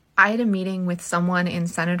I had a meeting with someone in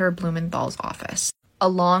Senator Blumenthal's office,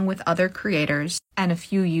 along with other creators and a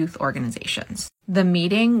few youth organizations. The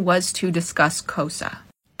meeting was to discuss COSA,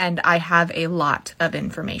 and I have a lot of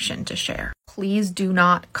information to share. Please do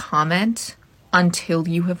not comment until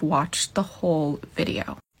you have watched the whole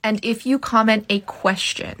video. And if you comment a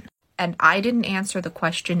question, and I didn't answer the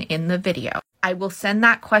question in the video, I will send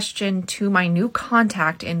that question to my new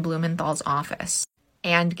contact in Blumenthal's office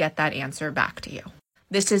and get that answer back to you.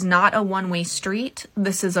 This is not a one-way street.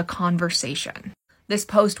 This is a conversation. This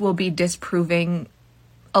post will be disproving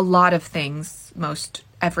a lot of things, most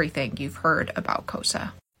everything you've heard about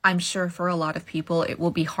COSA. I'm sure for a lot of people it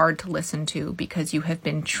will be hard to listen to because you have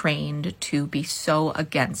been trained to be so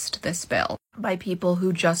against this bill by people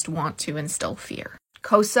who just want to instill fear.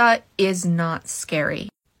 COSA is not scary,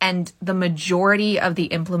 and the majority of the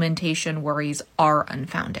implementation worries are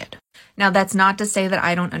unfounded. Now, that's not to say that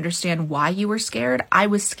I don't understand why you were scared. I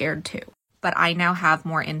was scared too. But I now have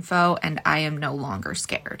more info and I am no longer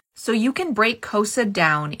scared. So you can break COSA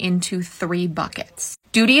down into 3 buckets: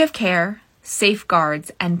 duty of care,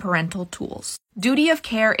 safeguards, and parental tools. Duty of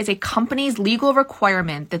care is a company's legal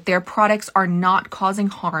requirement that their products are not causing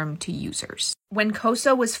harm to users. When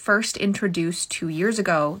COSA was first introduced 2 years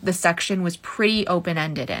ago, the section was pretty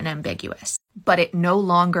open-ended and ambiguous, but it no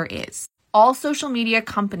longer is. All social media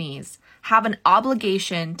companies have an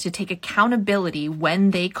obligation to take accountability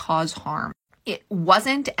when they cause harm. It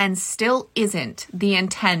wasn't and still isn't the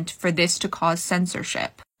intent for this to cause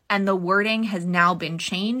censorship, and the wording has now been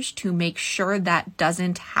changed to make sure that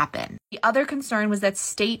doesn't happen. The other concern was that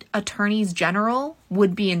state attorneys general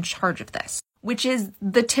would be in charge of this, which is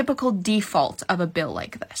the typical default of a bill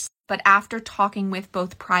like this. But after talking with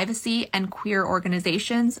both privacy and queer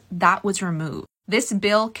organizations, that was removed. This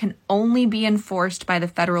bill can only be enforced by the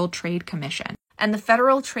Federal Trade Commission, and the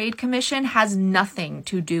Federal Trade Commission has nothing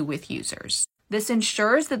to do with users. This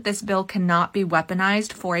ensures that this bill cannot be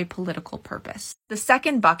weaponized for a political purpose. The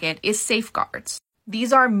second bucket is safeguards.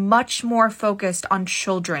 These are much more focused on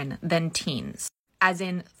children than teens, as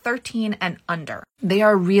in 13 and under. They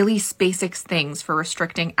are really basic things for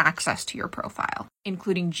restricting access to your profile,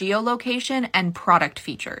 including geolocation and product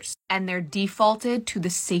features, and they're defaulted to the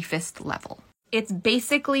safest level. It's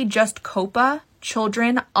basically just COPA,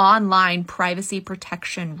 Children Online Privacy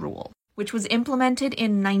Protection Rule, which was implemented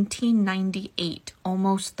in 1998,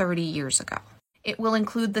 almost 30 years ago. It will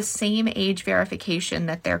include the same age verification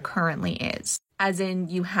that there currently is, as in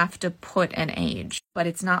you have to put an age, but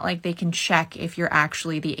it's not like they can check if you're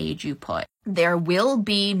actually the age you put. There will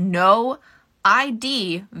be no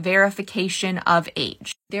ID verification of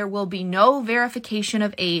age. There will be no verification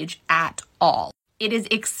of age at all. It is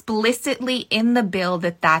explicitly in the bill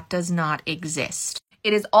that that does not exist.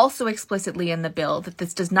 It is also explicitly in the bill that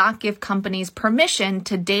this does not give companies permission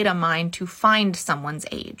to data mine to find someone's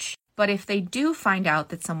age. But if they do find out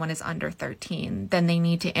that someone is under 13, then they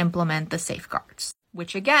need to implement the safeguards,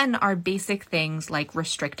 which again are basic things like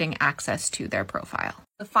restricting access to their profile.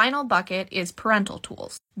 The final bucket is parental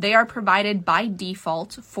tools. They are provided by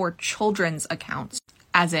default for children's accounts,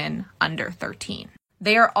 as in under 13.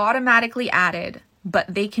 They are automatically added,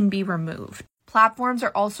 but they can be removed. Platforms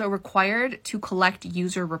are also required to collect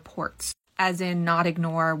user reports, as in not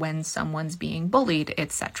ignore when someone's being bullied,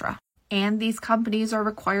 etc. And these companies are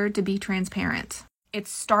required to be transparent. It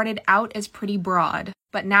started out as pretty broad,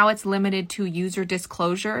 but now it's limited to user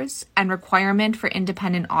disclosures and requirement for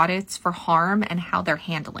independent audits for harm and how they're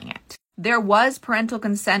handling it. There was parental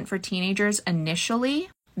consent for teenagers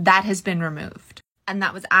initially. That has been removed. And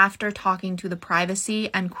that was after talking to the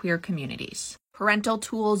privacy and queer communities. Parental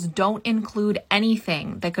tools don't include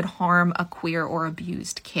anything that could harm a queer or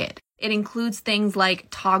abused kid. It includes things like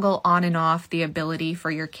toggle on and off the ability for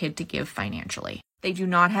your kid to give financially. They do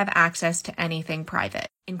not have access to anything private,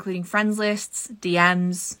 including friends lists,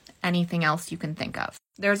 DMs, anything else you can think of.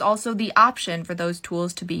 There's also the option for those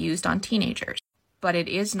tools to be used on teenagers, but it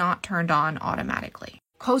is not turned on automatically.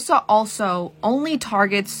 COSA also only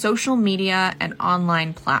targets social media and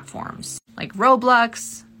online platforms like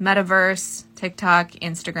Roblox, Metaverse, TikTok,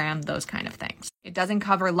 Instagram, those kind of things. It doesn't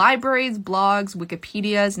cover libraries, blogs,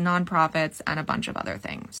 Wikipedias, nonprofits, and a bunch of other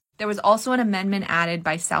things. There was also an amendment added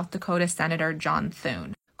by South Dakota Senator John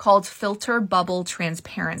Thune called Filter Bubble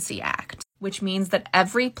Transparency Act, which means that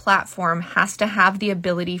every platform has to have the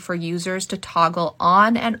ability for users to toggle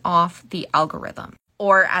on and off the algorithm,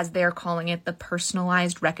 or as they're calling it, the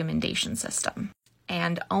personalized recommendation system,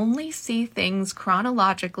 and only see things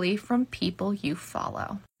chronologically from people you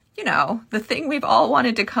follow. You know, the thing we've all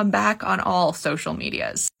wanted to come back on all social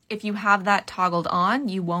medias. If you have that toggled on,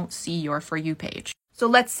 you won't see your For You page. So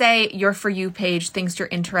let's say your For You page thinks you're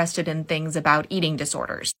interested in things about eating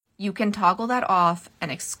disorders. You can toggle that off and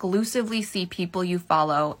exclusively see people you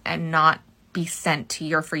follow and not be sent to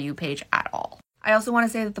your For You page at all. I also want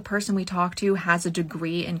to say that the person we talked to has a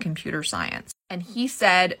degree in computer science, and he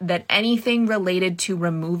said that anything related to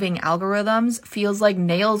removing algorithms feels like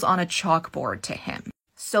nails on a chalkboard to him.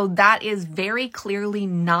 So that is very clearly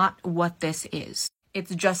not what this is.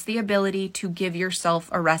 It's just the ability to give yourself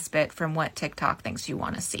a respite from what TikTok thinks you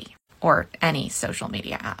want to see, or any social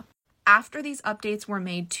media app. After these updates were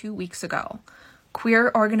made 2 weeks ago, queer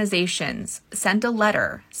organizations sent a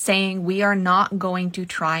letter saying we are not going to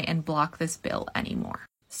try and block this bill anymore.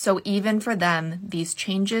 So even for them, these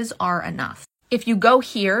changes are enough. If you go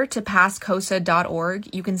here to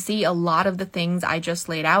passcosa.org, you can see a lot of the things I just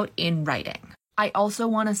laid out in writing. I also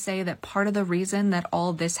want to say that part of the reason that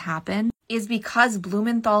all this happened is because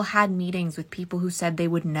Blumenthal had meetings with people who said they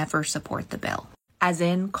would never support the bill. As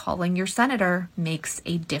in, calling your senator makes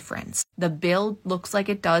a difference. The bill looks like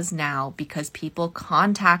it does now because people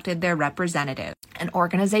contacted their representative and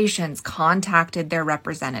organizations contacted their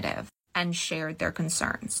representative and shared their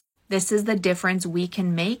concerns. This is the difference we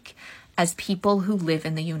can make as people who live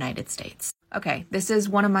in the United States. Okay, this is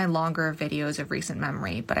one of my longer videos of recent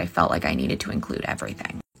memory, but I felt like I needed to include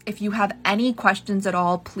everything. If you have any questions at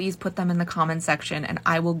all, please put them in the comment section and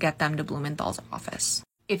I will get them to Blumenthal's office.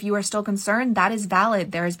 If you are still concerned, that is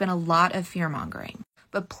valid. There has been a lot of fear-mongering.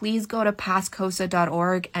 But please go to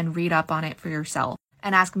passcosa.org and read up on it for yourself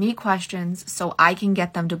and ask me questions so I can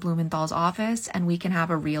get them to Blumenthal's office and we can have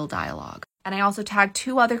a real dialogue. And I also tagged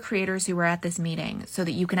 2 other creators who were at this meeting so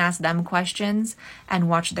that you can ask them questions and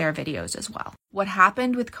watch their videos as well. What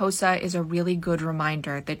happened with COSA is a really good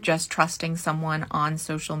reminder that just trusting someone on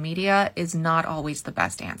social media is not always the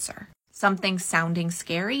best answer. Something sounding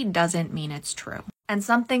scary doesn't mean it's true. And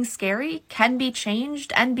something scary can be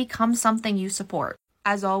changed and become something you support.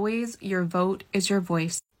 As always, your vote is your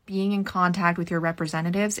voice. Being in contact with your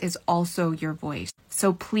representatives is also your voice.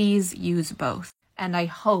 So please use both. And I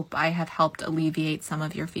hope I have helped alleviate some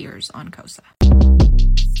of your fears on COSA.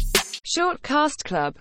 Shortcast Club